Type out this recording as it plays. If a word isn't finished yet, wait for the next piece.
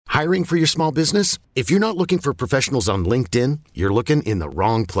Hiring for your small business? If you're not looking for professionals on LinkedIn, you're looking in the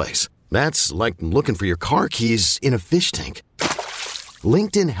wrong place. That's like looking for your car keys in a fish tank.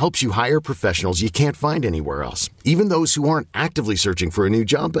 LinkedIn helps you hire professionals you can't find anywhere else, even those who aren't actively searching for a new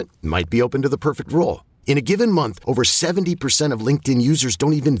job but might be open to the perfect role. In a given month, over 70% of LinkedIn users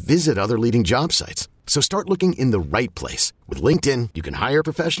don't even visit other leading job sites. So start looking in the right place. With LinkedIn, you can hire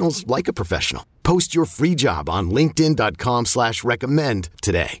professionals like a professional. Post your free job on linkedin.com/recommend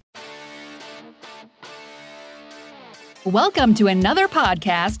today. Welcome to another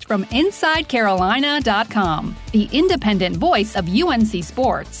podcast from InsideCarolina.com, the independent voice of UNC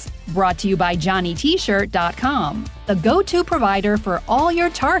Sports. Brought to you by JohnnyT-shirt.com, the go-to provider for all your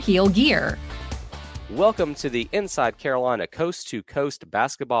Tar Heel gear. Welcome to the Inside Carolina Coast to Coast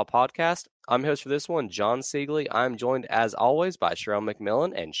Basketball Podcast. I'm host for this one, John Siegley. I'm joined, as always, by Sherelle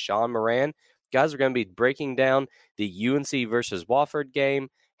McMillan and Sean Moran. Guys, we're going to be breaking down the UNC versus Wofford game,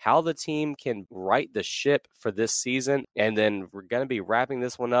 how the team can right the ship for this season, and then we're going to be wrapping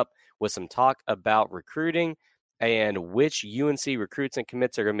this one up with some talk about recruiting and which UNC recruits and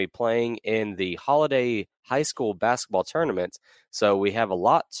commits are going to be playing in the holiday high school basketball tournament. So we have a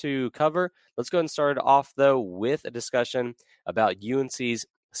lot to cover. Let's go ahead and start it off, though, with a discussion about UNC's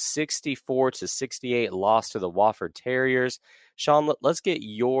 64-68 loss to the Wofford Terriers. Sean, let's get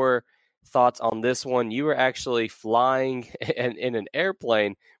your thoughts on this one. You were actually flying in an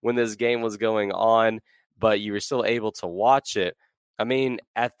airplane when this game was going on, but you were still able to watch it. I mean,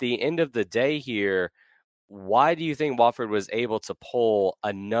 at the end of the day here, why do you think Wofford was able to pull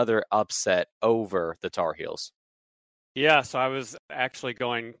another upset over the Tar Heels? Yeah, so I was actually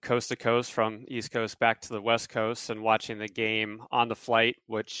going coast to coast from East Coast back to the West Coast and watching the game on the flight,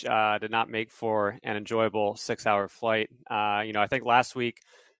 which did not make for an enjoyable 6-hour flight. I think last week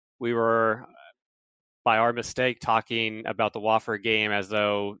we were, by our mistake, talking about the Wofford game as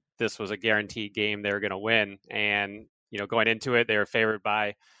though this was a guaranteed game they were going to win. And, going into it, they were favored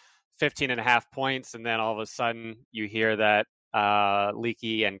by 15.5 points. And then all of a sudden you hear that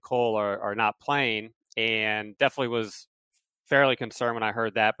Leakey and Cole are not playing, and definitely was fairly concerned when I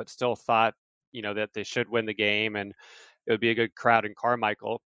heard that, but still thought, that they should win the game and it would be a good crowd in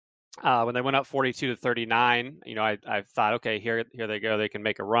Carmichael. When they went up 42-39, I thought, okay, here they go. They can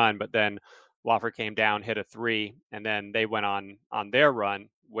make a run. But then Wofford came down, hit a three, and then they went on their run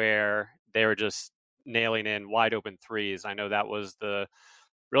where they were just nailing in wide open threes. I know that was the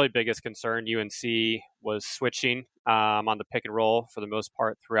really biggest concern. UNC was switching on the pick and roll for the most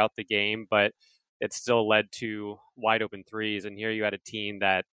part throughout the game, but it still led to wide open threes. And here you had a team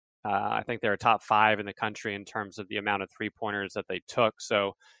that I think they were top 5 in the country in terms of the amount of three-pointers that they took.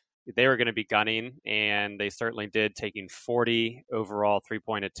 So they were going to be gunning, and they certainly did, taking 40 overall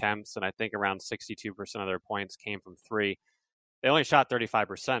three-point attempts, and I think around 62% of their points came from three. They only shot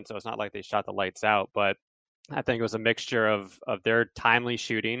 35%, so it's not like they shot the lights out, but I think it was a mixture of their timely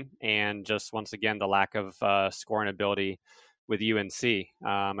shooting and just, once again, the lack of scoring ability with UNC.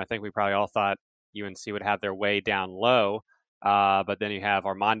 I think we probably all thought UNC would have their way down low, but then you have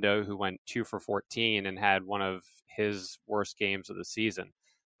Armando, who went 2 for 14 and had one of his worst games of the season.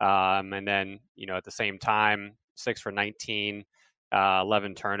 And then, at the same time, 6 for 19,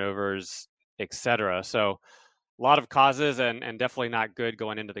 11 turnovers, etc. So a lot of causes and definitely not good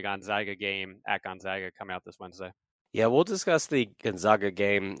going into the Gonzaga game at Gonzaga coming out this Wednesday. Yeah, we'll discuss the Gonzaga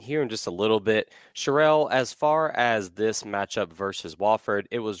game here in just a little bit. Sherelle, as far as this matchup versus Wofford,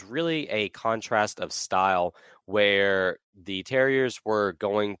 it was really a contrast of style where the Terriers were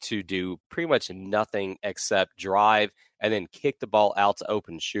going to do pretty much nothing except drive and then kick the ball out to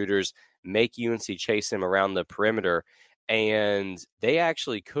open shooters, make UNC chase them around the perimeter. And they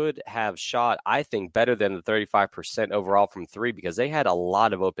actually could have shot, I think, better than the 35% overall from three because they had a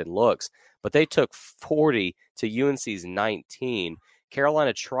lot of open looks. But they took 40 to UNC's 19.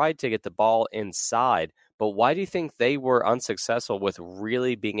 Carolina tried to get the ball inside, but why do you think they were unsuccessful with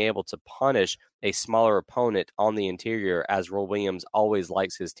really being able to punish a smaller opponent on the interior, as Roy Williams always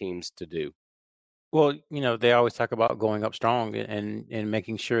likes his teams to do? Well, they always talk about going up strong and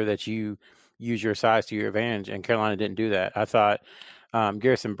making sure that you use your size to your advantage, and Carolina didn't do that. I thought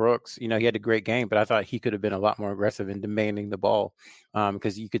Garrison Brooks, he had a great game, but I thought he could have been a lot more aggressive in demanding the ball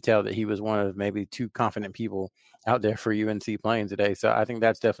because you could tell that he was one of maybe 2 confident people out there for UNC playing today. So I think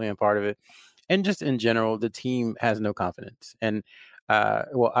that's definitely a part of it. And just in general, the team has no confidence. And, I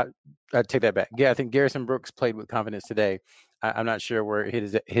take that back. Yeah, I think Garrison Brooks played with confidence today. I'm not sure where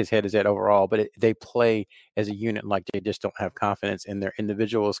his head is at overall, but they play as a unit like they just don't have confidence in their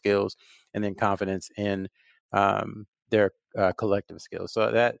individual skills and then confidence in their collective skills. So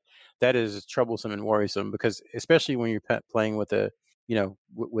that is troublesome and worrisome because especially when you're playing with a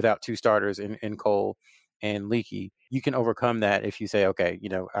without two starters in Cole and Leaky. You can overcome that if you say, okay,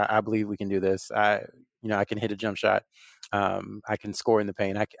 I believe we can do this. I can hit a jump shot. I can score in the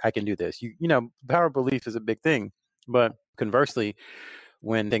paint. I can do this. Power of belief is a big thing. But conversely,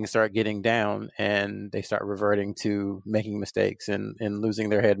 when things start getting down and they start reverting to making mistakes and losing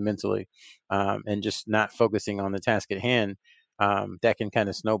their head mentally, and just not focusing on the task at hand, that can kind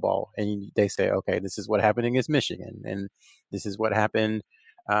of snowball. And they say, okay, this is what happened against Michigan, and this is what happened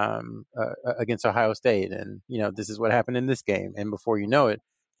against Ohio State, and this is what happened in this game. And before you know it,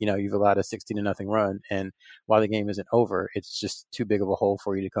 you've allowed a 16-0 run, and while the game isn't over, it's just too big of a hole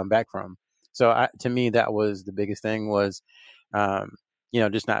for you to come back from. So to me, that was the biggest thing, was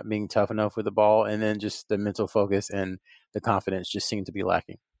just not being tough enough with the ball, and then just the mental focus and the confidence just seemed to be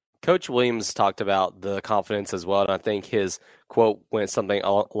lacking. Coach Williams talked about the confidence as well, and I think his quote went something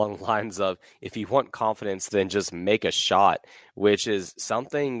along the lines of, if you want confidence, then just make a shot, which is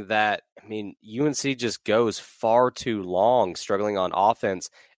something that, UNC just goes far too long struggling on offense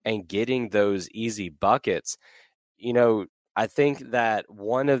and getting those easy buckets. I think that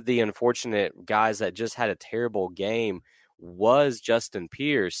one of the unfortunate guys that just had a terrible game was Justin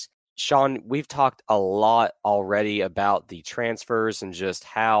Pierce. Sean, we've talked a lot already about the transfers and just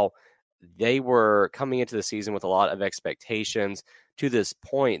how they were coming into the season with a lot of expectations. To this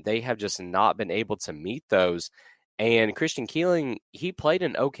point, they have just not been able to meet those. And Christian Keeling, he played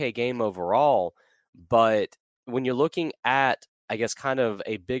an okay game overall. But when you're looking at, I guess, kind of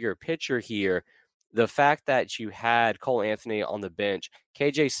a bigger picture here, the fact that you had Cole Anthony on the bench,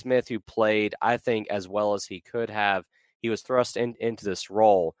 KJ Smith, who played, I think, as well as he could have, he was thrust into this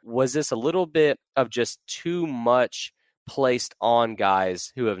role. Was this a little bit of just too much placed on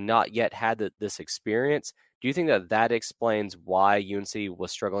guys who have not yet had this experience? Do you think that explains why UNC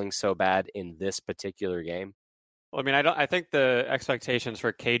was struggling so bad in this particular game? Well, I think the expectations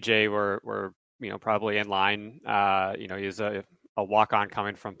for KJ were probably in line. He's a walk-on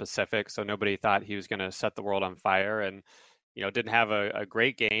coming from Pacific, so nobody thought he was going to set the world on fire. And didn't have a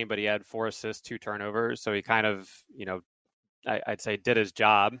great game, but he had 4 assists, 2 turnovers. So he kind of, I'd say did his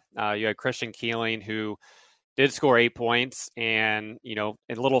job. You had Christian Keeling, who did score 8 points, and, in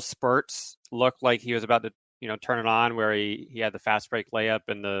little spurts looked like he was about to, turn it on, where he had the fast break layup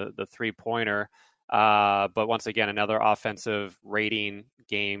and the 3-pointer. But once again, another offensive rating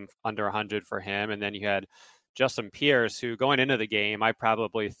game under 100 for him. And then you had Justin Pierce, who going into the game, I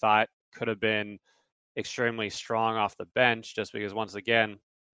probably thought could have been extremely strong off the bench, just because once again,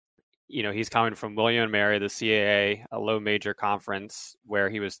 he's coming from William & Mary, the CAA, a low major conference, where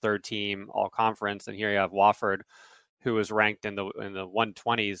he was 3rd team all conference, and here you have Wofford, who was ranked in the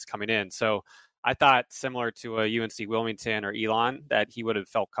 120s coming in. So I thought, similar to a UNC Wilmington or Elon, that he would have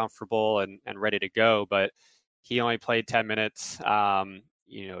felt comfortable and ready to go, but he only played 10 minutes.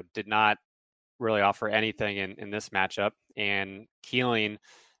 Did not really offer anything in this matchup. And Keeling,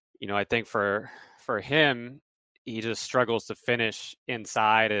 I think for him, he just struggles to finish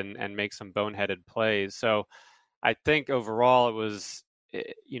inside and make some boneheaded plays. So I think overall it was,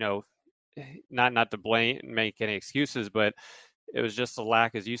 not to make any excuses, but it was just a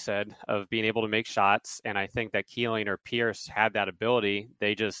lack, as you said, of being able to make shots. And I think that Keeling or Pierce had that ability.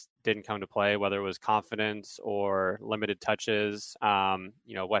 They just didn't come to play, whether it was confidence or limited touches,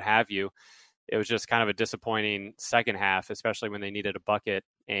 what have you. It was just kind of a disappointing second half, especially when they needed a bucket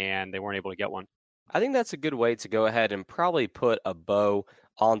and they weren't able to get one. I think that's a good way to go ahead and probably put a bow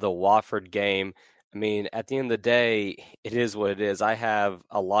on the Wofford game. At the end of the day, it is what it is. I have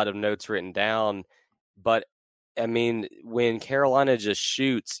a lot of notes written down, but when Carolina just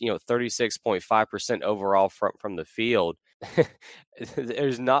shoots, 36.5% overall from the field,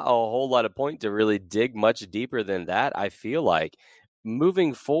 there's not a whole lot of point to really dig much deeper than that, I feel like.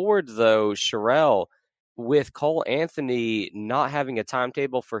 Moving forward, though, Sherelle, with Cole Anthony not having a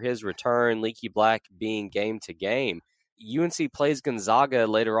timetable for his return, Leaky Black being game to game, UNC plays Gonzaga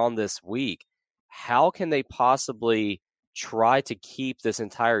later on this week. How can they possibly try to keep this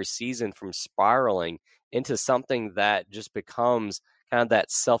entire season from spiraling into something that just becomes kind of that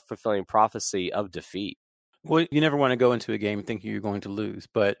self-fulfilling prophecy of defeat? Well, you never want to go into a game thinking you're going to lose,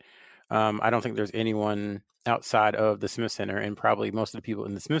 but I don't think there's anyone outside of the Smith Center, and probably most of the people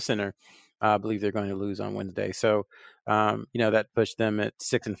in the Smith Center believe they're going to lose on Wednesday. So, that pushed them at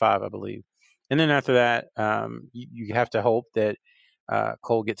 6-5, I believe. And then after that, you have to hope that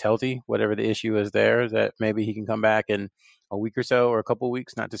Cole gets healthy, whatever the issue is there, that maybe he can come back in a week or so or a couple of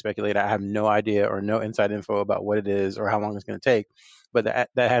weeks. Not to speculate. I have no idea or no inside info about what it is or how long it's going to take. But that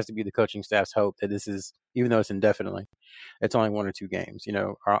has to be the coaching staff's hope, that this is, even though it's indefinitely, it's only 1 or 2 games.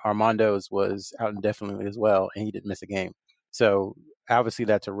 Armando's was out indefinitely as well, and he didn't miss a game. So obviously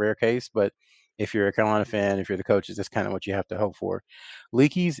that's a rare case, but if you're a Carolina fan, if you're the coaches, that's kind of what you have to hope for.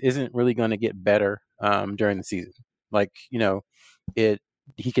 Leakey's isn't really going to get better during the season. Like,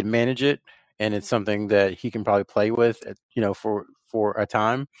 he can manage it, and it's something that he can probably play with, for a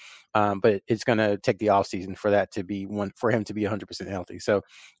time. But it's going to take the offseason for that to be for him to be 100% healthy. So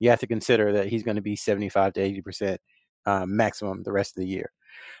you have to consider that he's going to be 75 to 80% maximum the rest of the year.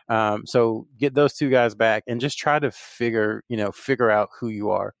 So get those two guys back and just try to figure out who you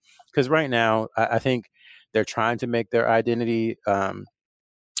are. Because right now, I think they're trying to make their identity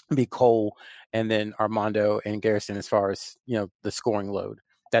be Cole and then Armando and Garrison as far as, the scoring load.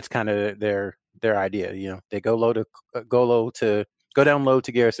 That's kind of their idea. They go down low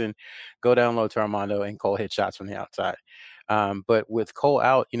to Garrison, go down low to Armando, and Cole hit shots from the outside. But with Cole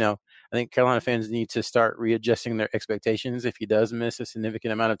out, I think Carolina fans need to start readjusting their expectations if he does miss a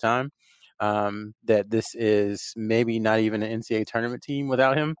significant amount of time. That this is maybe not even an NCAA tournament team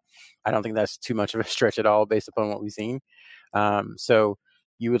without him. I don't think that's too much of a stretch at all based upon what we've seen. So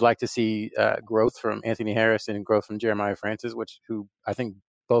you would like to see growth from Anthony Harris and growth from Jeremiah Francis, who I think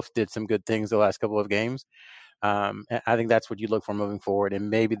both did some good things the last couple of games. And I think that's what you look for moving forward. And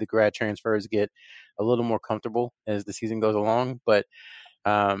maybe the grad transfers get a little more comfortable as the season goes along. But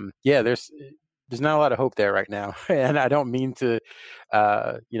there's not a lot of hope there right now. And I don't mean to,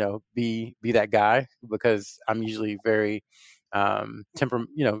 be that guy, because I'm usually very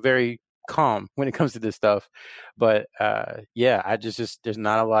very calm when it comes to this stuff. But I just there's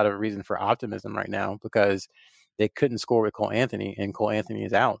not a lot of reason for optimism right now, because they couldn't score with Cole Anthony, and Cole Anthony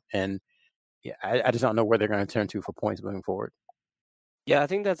is out. And I just don't know where they're going to turn to for points moving forward. Yeah, I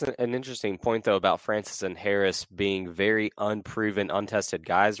think that's an interesting point, though, about Francis and Harris being very unproven, untested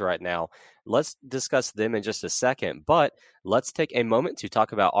guys right now. Let's discuss them in just a second, but let's take a moment to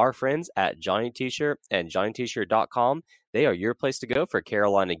talk about our friends at Johnny T-Shirt and JohnnyT-Shirt.com. They are your place to go for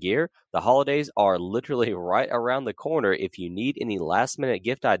Carolina gear. The holidays are literally right around the corner. If you need any last-minute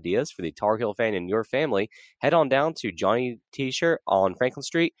gift ideas for the Tar Heel fan in your family, head on down to Johnny T-Shirt on Franklin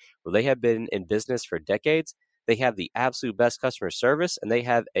Street, where they have been in business for decades. They have the absolute best customer service, and they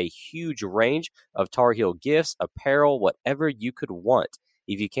have a huge range of Tar Heel gifts, apparel, whatever you could want.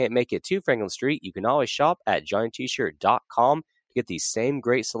 If you can't make it to Franklin Street, you can always shop at JohnnyT-Shirt.com to get the same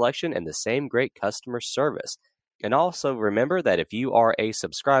great selection and the same great customer service. And also remember that if you are a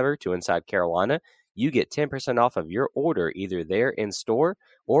subscriber to Inside Carolina, you get 10% off of your order either there in store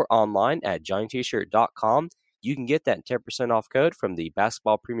or online at JohnnyT-Shirt.com. You can get that 10% off code from the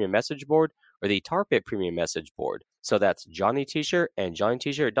Basketball Premium Message Board or the Tar Pit Premium Message Board. So that's Johnny T-Shirt and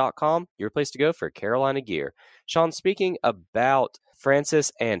JohnnyT-Shirt.com, your place to go for Carolina gear. Sean, speaking about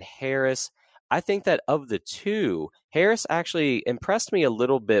Francis and Harris, I think that of the two, Harris actually impressed me a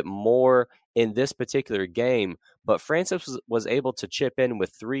little bit more in this particular game, but Francis was able to chip in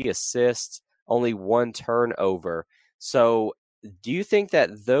with 3 assists, only 1 turnover. So do you think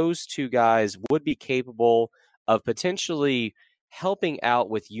that those two guys would be capable of potentially helping out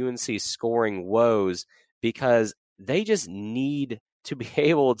with UNC scoring woes, because they just need to be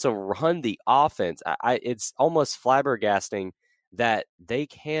able to run the offense? It's almost flabbergasting that they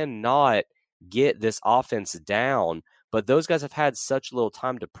cannot get this offense down, but those guys have had such little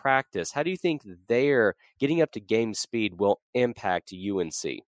time to practice. How do you think their getting up to game speed will impact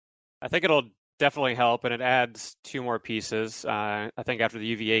UNC? I think it'll definitely help, and it adds 2 more pieces. I think after the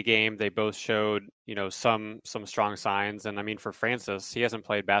UVA game, they both showed, some strong signs. And I mean, for Francis, he hasn't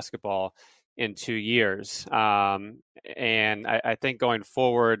played basketball in 2 years. And I think going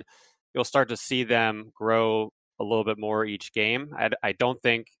forward, you'll start to see them grow a little bit more each game. I don't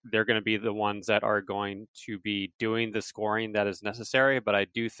think they're going to be the ones that are going to be doing the scoring that is necessary, but I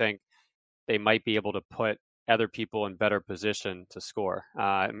do think they might be able to put other people in better position to score.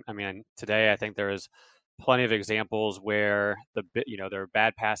 I mean, today I think there is plenty of examples where there are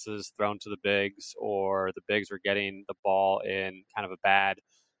bad passes thrown to the bigs, or the bigs are getting the ball in kind of a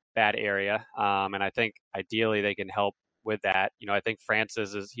bad area. And I think ideally they can help with that. I think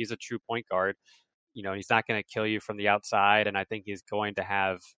Francis he's a true point guard. He's not going to kill you from the outside, and I think he's going to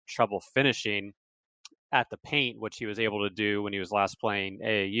have trouble finishing at the paint, which he was able to do when he was last playing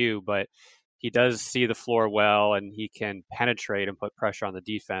AAU, but he does see the floor well, and he can penetrate and put pressure on the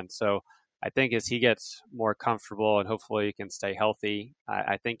defense. So I think as he gets more comfortable and hopefully he can stay healthy,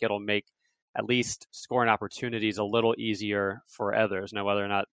 I think it'll make at least scoring opportunities a little easier for others. Now, whether or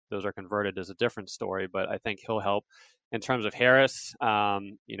not those are converted is a different story, but I think he'll help. In terms of Harris,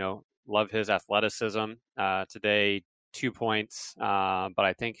 love his athleticism. Today, 2 points, but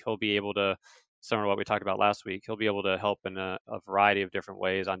I think he'll be able to, similar to what we talked about last week, he'll be able to help in a variety of different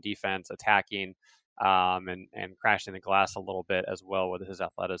ways on defense, attacking, and crashing the glass a little bit as well with his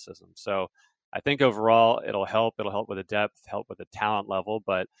athleticism. So I think overall it'll help. It'll help with the depth, help with the talent level,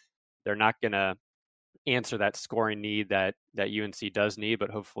 but they're not going to answer that scoring need that UNC does need, but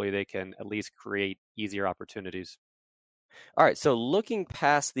hopefully they can at least create easier opportunities. All right, so looking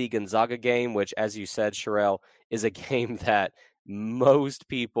past the Gonzaga game, which, as you said, Sherelle, is a game that most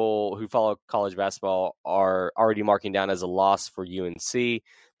people who follow college basketball are already marking down as a loss for UNC.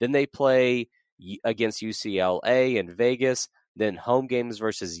 Then they play against UCLA in Vegas, then home games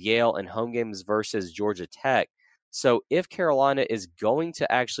versus Yale and home games versus Georgia Tech. So if Carolina is going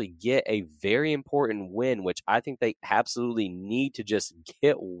to actually get a very important win, which I think they absolutely need to just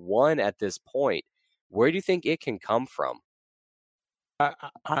get one at this point, where do you think it can come from?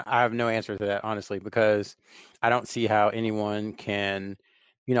 I have no answer to that, honestly, because I don't see how anyone can,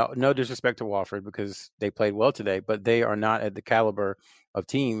 no disrespect to Wofford because they played well today, but they are not at the caliber of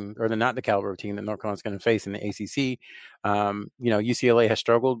team, or they're not the caliber of team that North Carolina's going to face in the ACC. UCLA has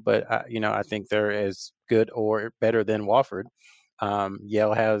struggled, but, I think they're as good or better than Wofford.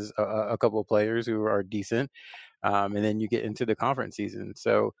 Yale has a couple of players who are decent, and then you get into the conference season.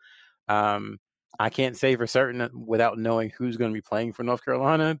 So, I can't say for certain without knowing who's going to be playing for North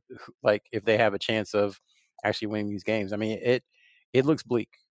Carolina, like if they have a chance of actually winning these games. I mean, it looks bleak,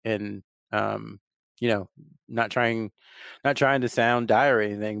 and not trying to sound dire or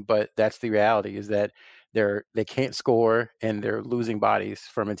anything, but that's the reality, is that they can't score and they're losing bodies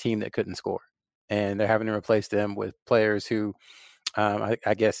from a team that couldn't score, and they're having to replace them with players who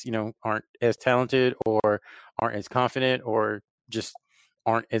I guess aren't as talented or aren't as confident or just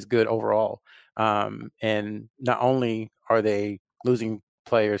aren't as good overall. And not only are they losing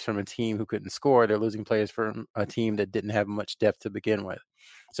players from a team who couldn't score, they're losing players from a team that didn't have much depth to begin with.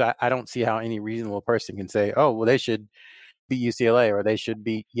 So I don't see how any reasonable person can say, oh, well, they should beat UCLA or they should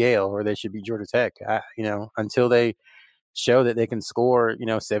beat Yale or they should beat Georgia Tech. Until they show that they can score,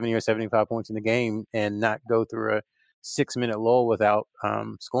 70 or 75 points in the game and not go through a 6-minute lull without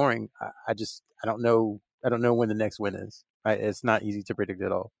scoring. I don't know. I don't know when the next win is. It's not easy to predict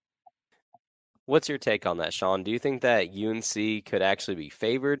at all. What's your take on that, Sean? Do you think that UNC could actually be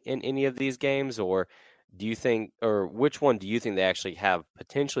favored in any of these games, or which one do you think they actually have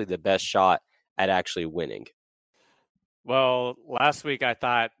potentially the best shot at actually winning? Well, last week I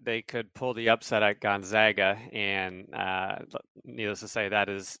thought they could pull the upset at Gonzaga, and needless to say,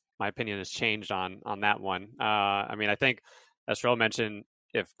 my opinion has changed on that one. I think, as Sherelle mentioned,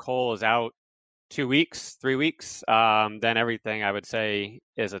 if Cole is out 2 weeks, 3 weeks, then everything I would say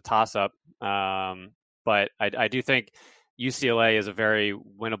is a toss-up. But I do think UCLA is a very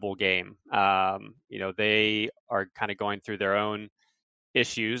winnable game. They are kind of going through their own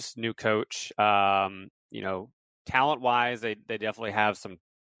issues, new coach. Talent-wise, they definitely have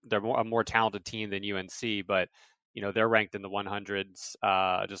they're a more talented team than UNC, but, they're ranked in the 100s,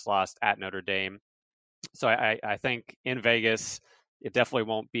 just lost at Notre Dame. So I think in Vegas, it definitely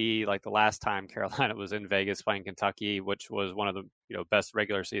won't be like the last time Carolina was in Vegas playing Kentucky, which was one of the best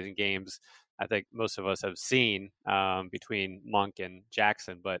regular season games I think most of us have seen between Monk and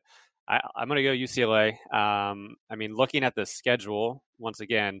Jackson. But I'm going to go UCLA. Looking at the schedule, once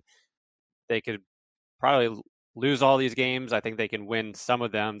again, they could probably lose all these games. I think they can win some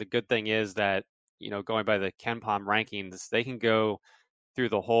of them. The good thing is that, going by the KenPom rankings, they can go through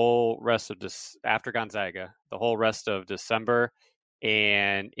the whole rest of after Gonzaga, the whole rest of December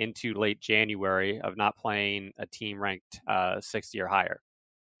and into late January of not playing a team ranked 60 or higher.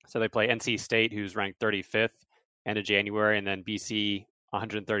 So they play NC State, who's ranked 35th, end of January, and then BC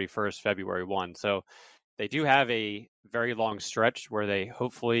 131st, February 1. So they do have a very long stretch where they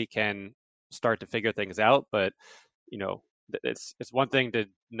hopefully can start to figure things out. But, it's one thing to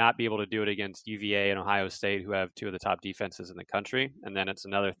not be able to do it against UVA and Ohio State, who have two of the top defenses in the country. And then it's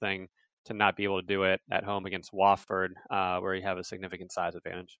another thing to not be able to do it at home against Wofford, where you have a significant size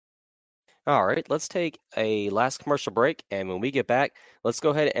advantage. All right, let's take a last commercial break. And when we get back, let's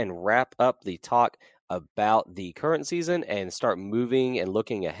go ahead and wrap up the talk about the current season and start moving and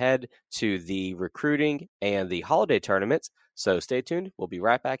looking ahead to the recruiting and the holiday tournaments. So stay tuned. We'll be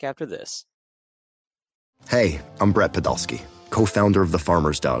right back after this. Hey, I'm Brett Podolsky, co-founder of The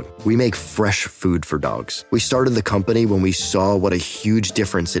Farmer's Dog. We make fresh food for dogs. We started the company when we saw what a huge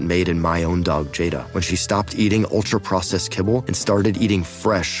difference it made in my own dog, Jada, when she stopped eating ultra-processed kibble and started eating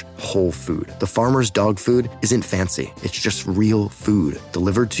fresh, whole food. The Farmer's Dog food isn't fancy. It's just real food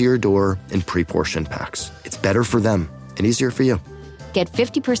delivered to your door in pre-portioned packs. It's better for them and easier for you. Get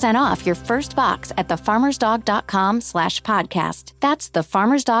 50% off your first box at thefarmersdog.com/podcast. That's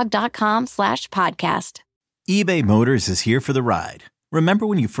thefarmersdog.com/podcast. eBay Motors is here for the ride. Remember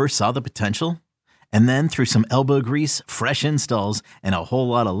when you first saw the potential? And then through some elbow grease, fresh installs, and a whole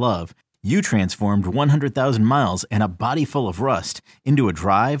lot of love, you transformed 100,000 miles and a body full of rust into a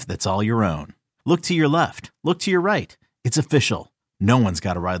drive that's all your own. Look to your left. Look to your right. It's official. No one's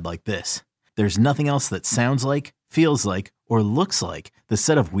got a ride like this. There's nothing else that sounds like, feels like, or looks like the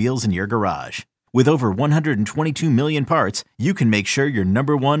set of wheels in your garage. With over 122 million parts, you can make sure your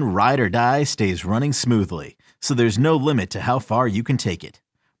number one ride or die stays running smoothly. So there's no limit to how far you can take it.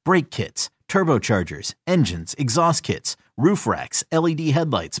 Brake kits, turbochargers, engines, exhaust kits, roof racks, LED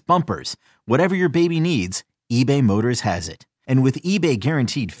headlights, bumpers, whatever your baby needs, eBay Motors has it. And with eBay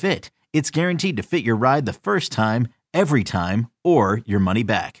Guaranteed Fit, it's guaranteed to fit your ride the first time, every time, or your money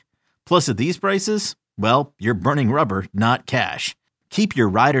back. Plus at these prices, well, you're burning rubber, not cash. Keep your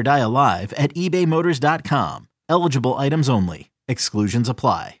ride or die alive at ebaymotors.com. Eligible items only. Exclusions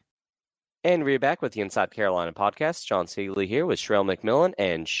apply. And we're back with the Inside Carolina podcast. John Siegley here with Sherelle McMillan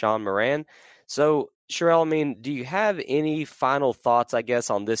and Sean Moran. So, Sherelle, I mean, do you have any final thoughts, I guess,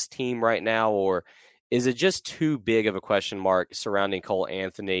 on this team right now, or is it just too big of a question mark surrounding Cole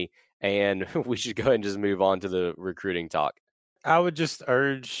Anthony, and we should go ahead and just move on to the recruiting talk? I would just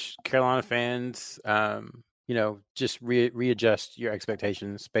urge Carolina fans, just readjust your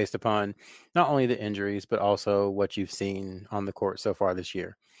expectations based upon not only the injuries, but also what you've seen on the court so far this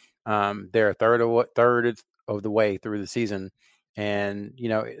year. They're a third of the way through the season. And,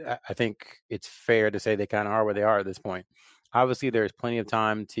 I think it's fair to say they kind of are where they are at this point. Obviously, there's plenty of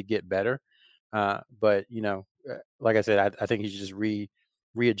time to get better. But, like I said, I think you should just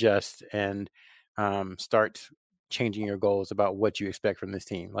readjust and start changing your goals about what you expect from this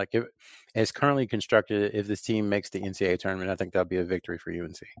team. Like, if it's currently constructed, if this team makes the NCAA tournament, I think that'll be a victory for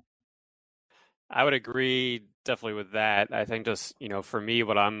UNC. I would agree definitely with that. I think just, for me,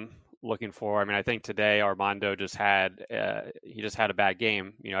 what I'm looking for, I mean, I think today Armando just had a bad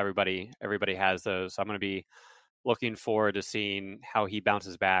game. Everybody has those. So I'm going to be looking forward to seeing how he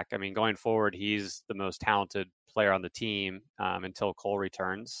bounces back. I mean, going forward, he's the most talented player on the team until Cole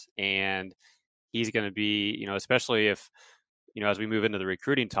returns. And he's going to be, especially if, as we move into the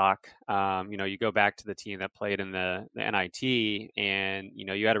recruiting talk, you go back to the team that played in the NIT and,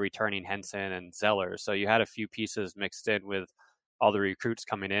 you had a returning Henson and Zeller. So you had a few pieces mixed in with all the recruits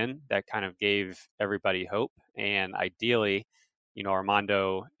coming in that kind of gave everybody hope. And ideally,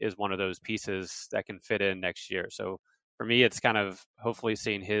 Armando is one of those pieces that can fit in next year. So for me, it's kind of hopefully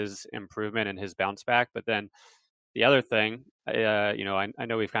seeing his improvement and his bounce back. But then the other thing, I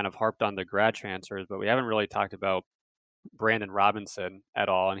know we've kind of harped on the grad transfers, but we haven't really talked about Brandon Robinson at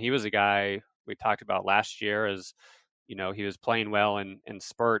all. And he was a guy we talked about last year as, he was playing well in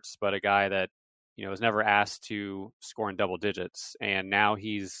spurts, but a guy that, was never asked to score in double digits. And now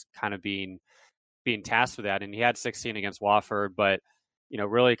he's kind of being tasked with that. And he had 16 against Wofford, but,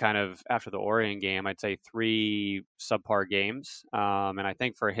 really kind of after the Oregon game, I'd say 3 subpar games. And I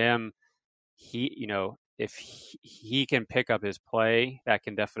think for him, if he can pick up his play, that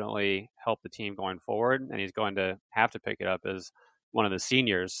can definitely help the team going forward. And he's going to have to pick it up as one of the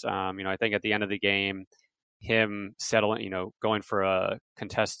seniors. I think at the end of the game, him settling, going for a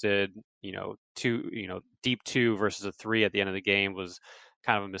contested, deep 2 versus a 3 at the end of the game was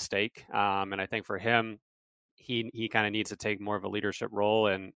kind of a mistake. And I think for him, he kind of needs to take more of a leadership role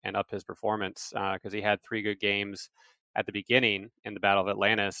and up his performance because he had 3 good games at the beginning in the Battle of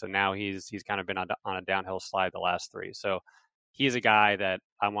Atlantis, and now he's kind of been on a downhill slide the last 3. So he's a guy that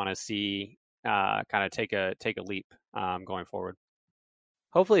I want to see kind of take a leap going forward.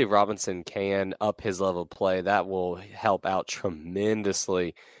 Hopefully Robinson can up his level of play. That will help out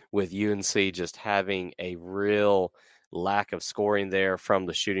tremendously with UNC just having a real lack of scoring there from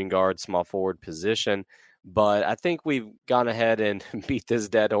the shooting guard, small forward position. But I think we've gone ahead and beat this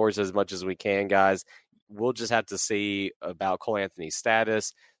dead horse as much as we can, guys. We'll just have to see about Cole Anthony's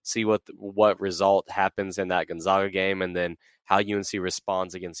status, see what result happens in that Gonzaga game, and then how UNC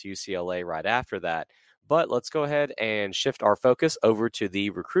responds against UCLA right after that. But let's go ahead and shift our focus over to the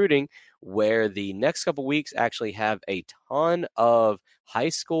recruiting, where the next couple weeks actually have a ton of high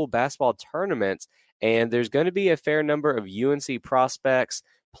school basketball tournaments, and there's going to be a fair number of UNC prospects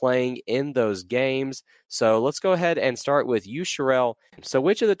playing in those games. So let's go ahead and start with you, Sherelle. So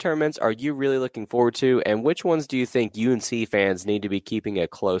which of the tournaments are you really looking forward to, and which ones do you think UNC fans need to be keeping a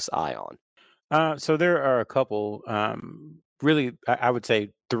close eye on? So there are a couple, really, I would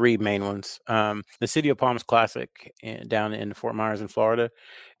say 3 main ones. The City of Palms Classic down in Fort Myers in Florida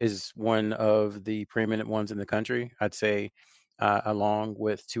is one of the preeminent ones in the country, I'd say, along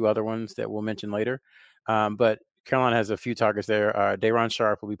with 2 other ones that we'll mention later. But Carolina has a few targets there. Day'Ron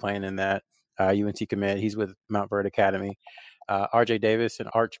Sharpe will be playing in that, UNC commit. He's with Mount Verde Academy. RJ Davis and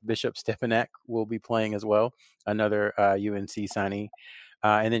Archbishop Stepanek will be playing as well, another UNC signee.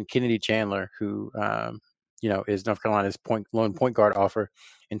 And then Kennedy Chandler, who is North Carolina's lone point guard offer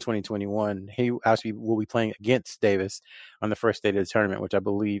in 2021. He actually will be playing against Davis on the first day of the tournament, which I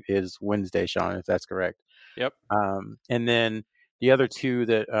believe is Wednesday, Sean, if that's correct. Yep. And then the other two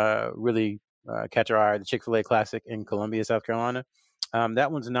that really catch our eye, the Chick-fil-A Classic in Columbia, South Carolina.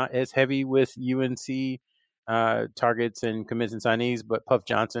 That one's not as heavy with UNC targets and commits and signees, but Puff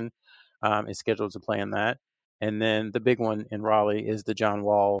Johnson is scheduled to play in that. And then the big one in Raleigh is the John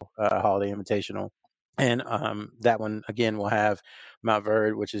Wall Holiday Invitational. And that one, again, will have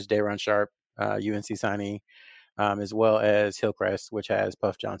Montverde, which is Day'Ron Sharpe, UNC signee, as well as Hillcrest, which has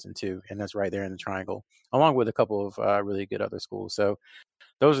Puff Johnson too. And that's right there in the triangle, along with a couple of really good other schools. So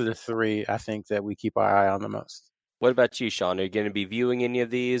those are the three I think that we keep our eye on the most. What about you, Sean? Are you going to be viewing any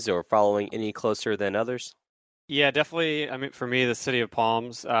of these or following any closer than others? Yeah, definitely. I mean, for me, the City of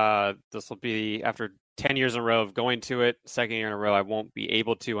Palms, this will be after 10 years in a row of going to it. Second year in a row, I won't be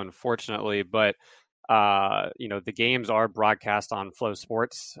able to, unfortunately, but the games are broadcast on Flow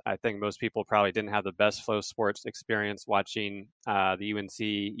Sports. I think most people probably didn't have the best Flow Sports experience watching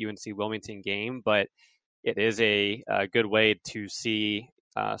the UNC Wilmington game, but it is a good way to see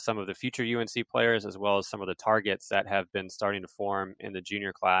some of the future UNC players as well as some of the targets that have been starting to form in the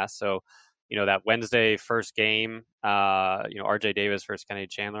junior class. So, that Wednesday first game, RJ Davis versus Kennedy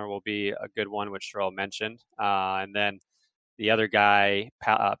Chandler will be a good one, which Sherelle mentioned. And then the other guy,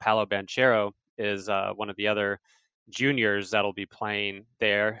 Paolo Banchero, is one of the other juniors that'll be playing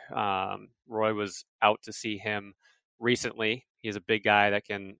there. Roy was out to see him recently. He's a big guy that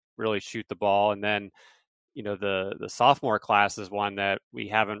can really shoot the ball. And then, the sophomore class is one that we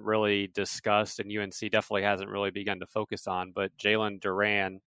haven't really discussed, and UNC definitely hasn't really begun to focus on. But Jalen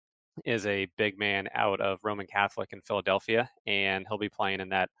Duran is a big man out of Roman Catholic in Philadelphia, and he'll be playing in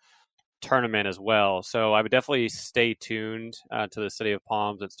that tournament as well. So I would definitely stay tuned to the City of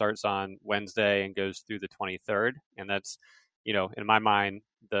Palms. It starts on Wednesday and goes through the 23rd. And that's, in my mind,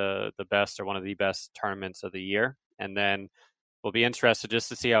 the best or one of the best tournaments of the year. And then we'll be interested just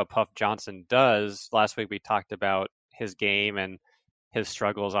to see how Puff Johnson does. Last week we talked about his game and his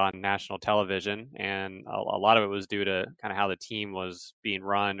struggles on national television. And a lot of it was due to kind of how the team was being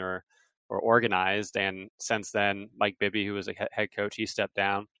run or organized. And since then, Mike Bibby, who was a head coach, he stepped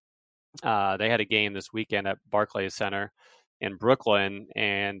down. They had a game this weekend at Barclays Center in Brooklyn,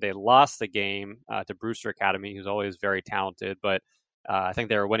 and they lost the game to Brewster Academy, who's always very talented. But I think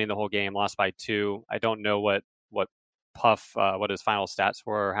they were winning the whole game, lost by 2. I don't know what Puff, what his final stats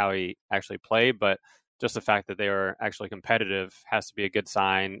were or how he actually played, but just the fact that they were actually competitive has to be a good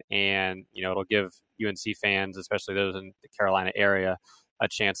sign. And, it'll give UNC fans, especially those in the Carolina area, a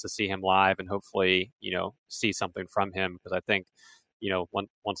chance to see him live and hopefully, see something from him. Because I think,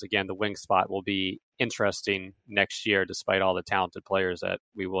 once again, the wing spot will be interesting next year, despite all the talented players that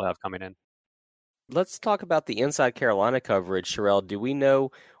we will have coming in. Let's talk about the Inside Carolina coverage, Sherelle. Do we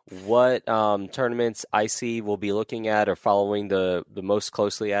know what tournaments IC will be looking at or following the most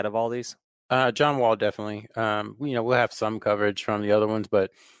closely out of all these? John Wall, definitely. We'll have some coverage from the other ones,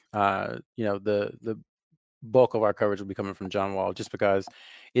 but the bulk of our coverage will be coming from John Wall, just because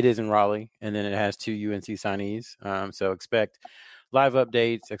it is in Raleigh, and then it has 2 UNC signees. So expect live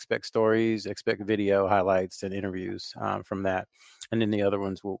updates, expect stories, expect video highlights and interviews from that. And then the other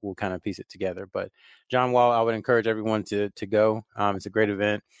ones we'll kind of piece it together. But John Wall, I would encourage everyone to go. It's a great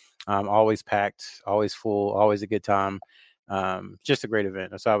event, always packed, always full, always a good time. Just a great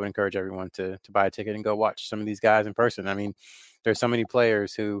event. So I would encourage everyone to buy a ticket and go watch some of these guys in person. I mean, there's so many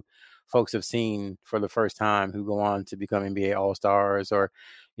players who folks have seen for the first time who go on to become NBA All-Stars or,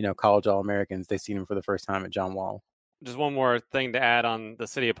 college All-Americans. They've seen them for the first time at John Wall. Just one more thing to add on the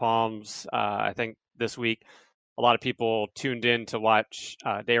City of Palms. I think this week a lot of people tuned in to watch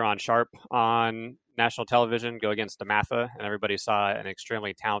Day'Ron Sharpe on national television go against DeMatha, and everybody saw an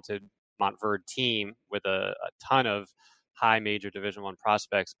extremely talented Montverde team with a ton of high major Division I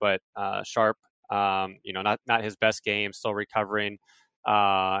prospects. But Sharpe, not his best game, still recovering,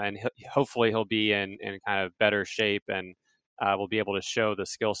 and hopefully he'll be in kind of better shape and we'll be able to show the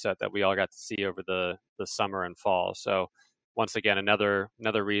skill set that we all got to see over the summer and fall. So once again, another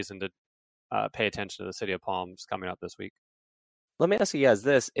reason to pay attention to the City of Palms coming up this week. Let me ask you guys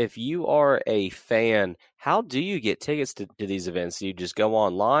this. If you are a fan, how do you get tickets to these events? Do you just go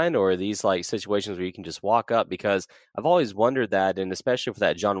online, or are these like situations where you can just walk up? Because I've always wondered that, and especially for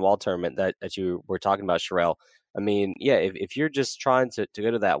that John Wall tournament that you were talking about, Sherelle. I mean, yeah, if you're just trying to go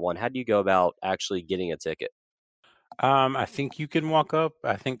to that one, how do you go about actually getting a ticket? I think you can walk up.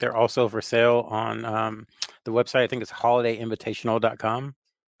 I think they're also for sale on the website. I think it's holidayinvitational.com,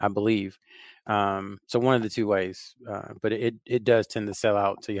 I believe. So one of the two ways, but it does tend to sell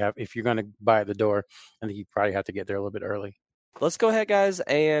out. So if you're going to buy at the door, I think you probably have to get there a little bit early. Let's go ahead, guys,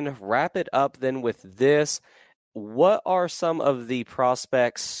 and wrap it up then with this. What are some of the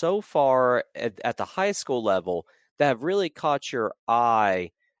prospects so far at the high school level that have really caught your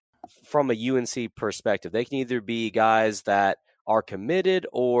eye from a UNC perspective? They can either be guys that are committed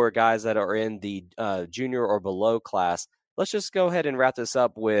or guys that are in the junior or below class. Let's just go ahead and wrap this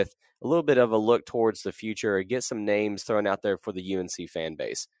up with a little bit of a look towards the future and get some names thrown out there for the UNC fan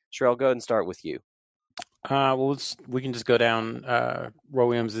base. Sherelle, go ahead and start with you. We can just go down Roy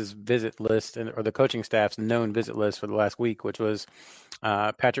Williams' visit list or the coaching staff's known visit list for the last week, which was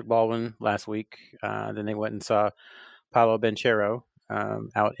Patrick Baldwin last week. Then they went and saw Paolo Banchero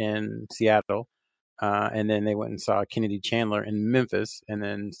out in Seattle. And then they went and saw Kennedy Chandler in Memphis. And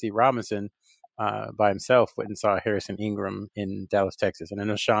then Steve Robinson by himself went and saw Harrison Ingram in Dallas, Texas. And I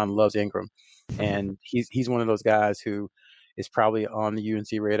know Sean loves Ingram. And he's one of those guys who is probably on the UNC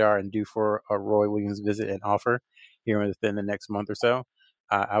radar and due for a Roy Williams visit and offer here within the next month or so.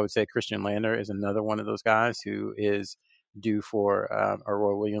 I would say Christian Lander is another one of those guys who is due for a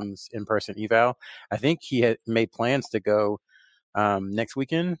Roy Williams in-person eval. I think he had made plans to go next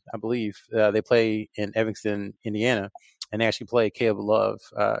weekend, I believe. They play in Evanston, Indiana, and they actually play Caleb Love,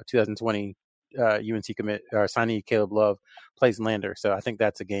 2020 UNC commit or signee Caleb Love plays Lander. So I think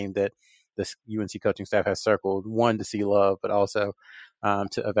that's a game that this UNC coaching staff has circled, one, to see Love, but also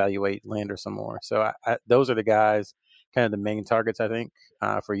to evaluate Lander some more. So those are the guys, kind of the main targets, I think,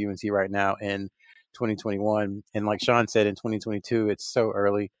 for UNC right now in 2021. And like Sean said, in 2022, it's so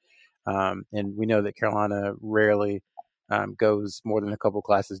early. And we know that Carolina rarely goes more than a couple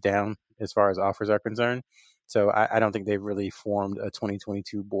classes down as far as offers are concerned. So I don't think they've really formed a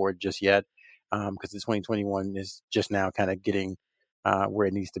 2022 board just yet, because the 2021 is just now kind of getting where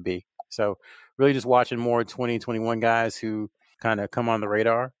it needs to be. So really just watching more 2021 guys who kind of come on the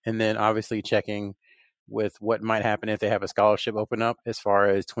radar, and then obviously checking with what might happen if they have a scholarship open up as far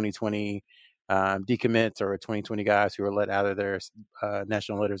as 2020 decommits or 2020 guys who are let out of their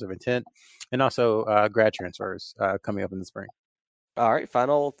national letters of intent, and also grad transfers coming up in the spring. All right,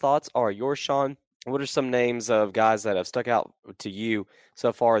 final thoughts are yours, Sean. What are some names of guys that have stuck out to you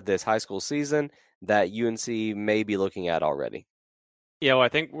so far this high school season that UNC may be looking at already? Yeah, well, I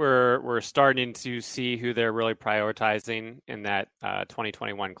think we're starting to see who they're really prioritizing in that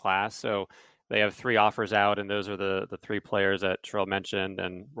 2021 class. So they have 3 offers out, and those are the 3 players that Sherelle mentioned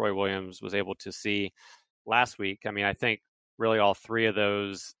and Roy Williams was able to see last week. I mean, I think really all 3 of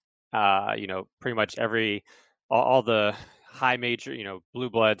those, pretty much all the high major,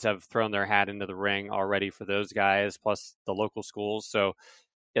 blue bloods have thrown their hat into the ring already for those guys, plus the local schools. So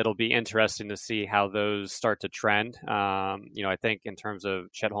it'll be interesting to see how those start to trend. I think in terms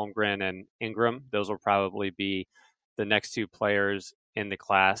of Chet Holmgren and Ingram, those will probably be the next 2 players in the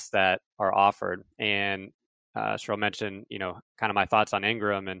class that are offered. And Sherelle mentioned, kind of my thoughts on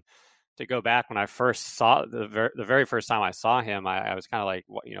Ingram. And to go back when I first saw the very first time I saw him, I was kind of like,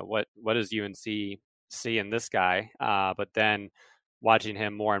 what does UNC see in this guy? But then watching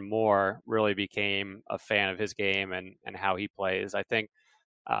him more and more, really became a fan of his game and how he plays. I think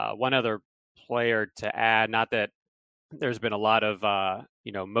one other player to add, not that there's been a lot of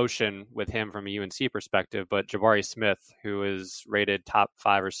motion with him from a UNC perspective, but Jabari Smith, who is rated top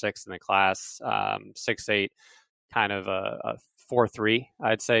 5 or 6 in the class, 6'8", kind of a 4.3,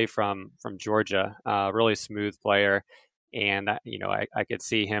 I'd say, from Georgia. Really smooth player, and I could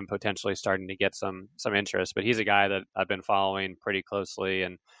see him potentially starting to get some interest. But he's a guy that I've been following pretty closely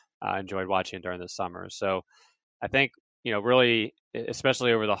and enjoyed watching during the summer. So I think really,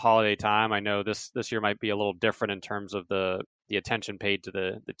 especially over the holiday time, I know this year might be a little different in terms of the attention paid to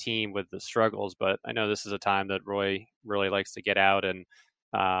the team with the struggles, but I know this is a time that Roy really likes to get out and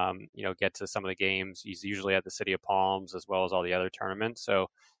get to some of the games. He's usually at the City of Palms as well as all the other tournaments, so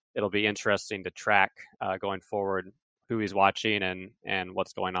it'll be interesting to track going forward who he's watching and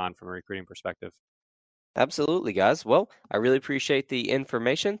what's going on from a recruiting perspective. Absolutely, guys. Well, I really appreciate the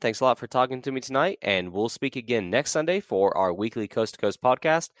information. Thanks a lot for talking to me tonight, and we'll speak again next Sunday for our weekly Coast to Coast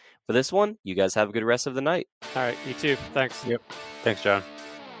podcast. For this one, you guys have a good rest of the night. All right, you too. Thanks. Yep. Thanks, John.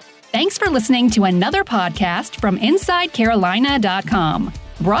 Thanks for listening to another podcast from InsideCarolina.com.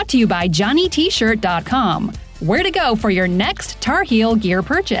 Brought to you by JohnnyT-shirt.com. Where to go for your next Tar Heel gear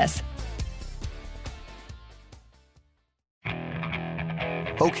purchase.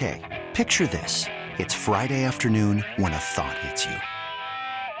 Okay, picture this. It's Friday afternoon when a thought hits you.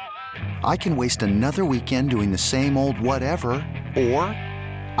 I can waste another weekend doing the same old whatever, or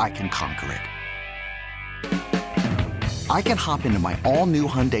I can conquer it. I can hop into my all-new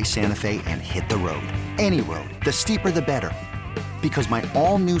Hyundai Santa Fe and hit the road. Any road. The steeper the better. Because my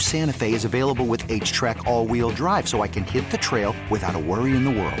all-new Santa Fe is available with H-Track all-wheel drive, so I can hit the trail without a worry in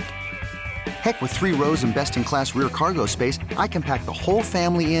the world. Heck, with 3 rows and best-in-class rear cargo space, I can pack the whole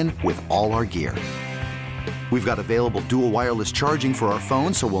family in with all our gear. We've got available dual wireless charging for our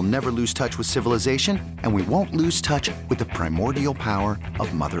phones, so we'll never lose touch with civilization, and we won't lose touch with the primordial power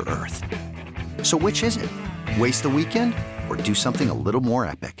of Mother Earth. So which is it? Waste the weekend or do something a little more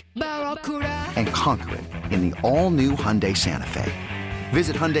epic? And conquer it in the all-new Hyundai Santa Fe.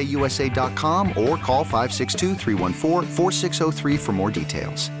 Visit HyundaiUSA.com or call 562-314-4603 for more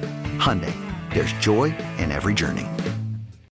details. Hyundai, there's joy in every journey.